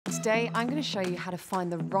Today, I'm going to show you how to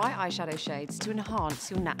find the right eyeshadow shades to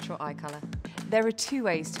enhance your natural eye colour. There are two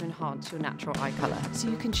ways to enhance your natural eye colour. So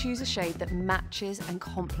you can choose a shade that matches and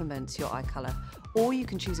complements your eye colour, or you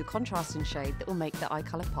can choose a contrasting shade that will make the eye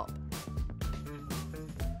colour pop.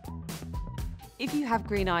 If you have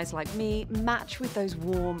green eyes like me, match with those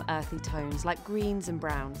warm, earthy tones like greens and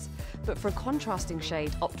browns. But for a contrasting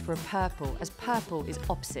shade, opt for a purple, as purple is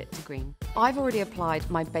opposite to green. I've already applied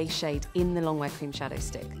my base shade in the Longwear Cream Shadow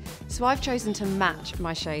Stick, so I've chosen to match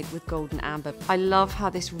my shade with Golden Amber. I love how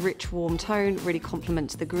this rich, warm tone really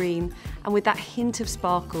complements the green, and with that hint of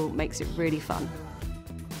sparkle, makes it really fun.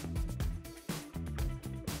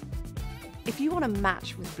 If you want to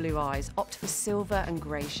match with blue eyes, opt for silver and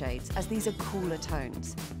grey shades, as these are cooler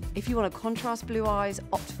tones. If you want to contrast blue eyes,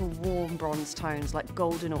 opt for warm bronze tones like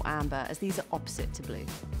golden or amber, as these are opposite to blue.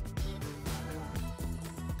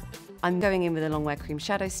 I'm going in with a Longwear Cream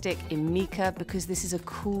Shadow Stick in Mica because this is a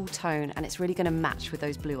cool tone and it's really going to match with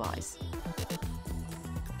those blue eyes.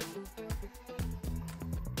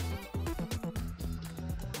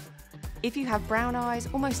 If you have brown eyes,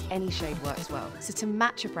 almost any shade works well. So to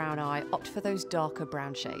match a brown eye, opt for those darker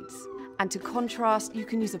brown shades. And to contrast, you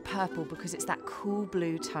can use a purple because it's that cool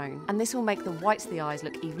blue tone. And this will make the whites of the eyes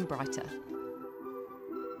look even brighter.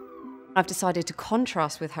 I've decided to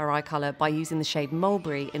contrast with her eye colour by using the shade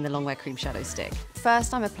Mulberry in the Longwear Cream Shadow Stick.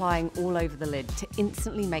 First, I'm applying all over the lid to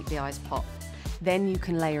instantly make the eyes pop. Then you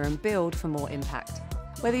can layer and build for more impact.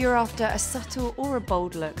 Whether you're after a subtle or a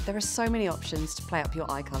bold look, there are so many options to play up your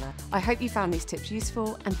eye colour. I hope you found these tips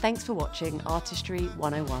useful, and thanks for watching Artistry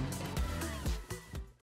 101.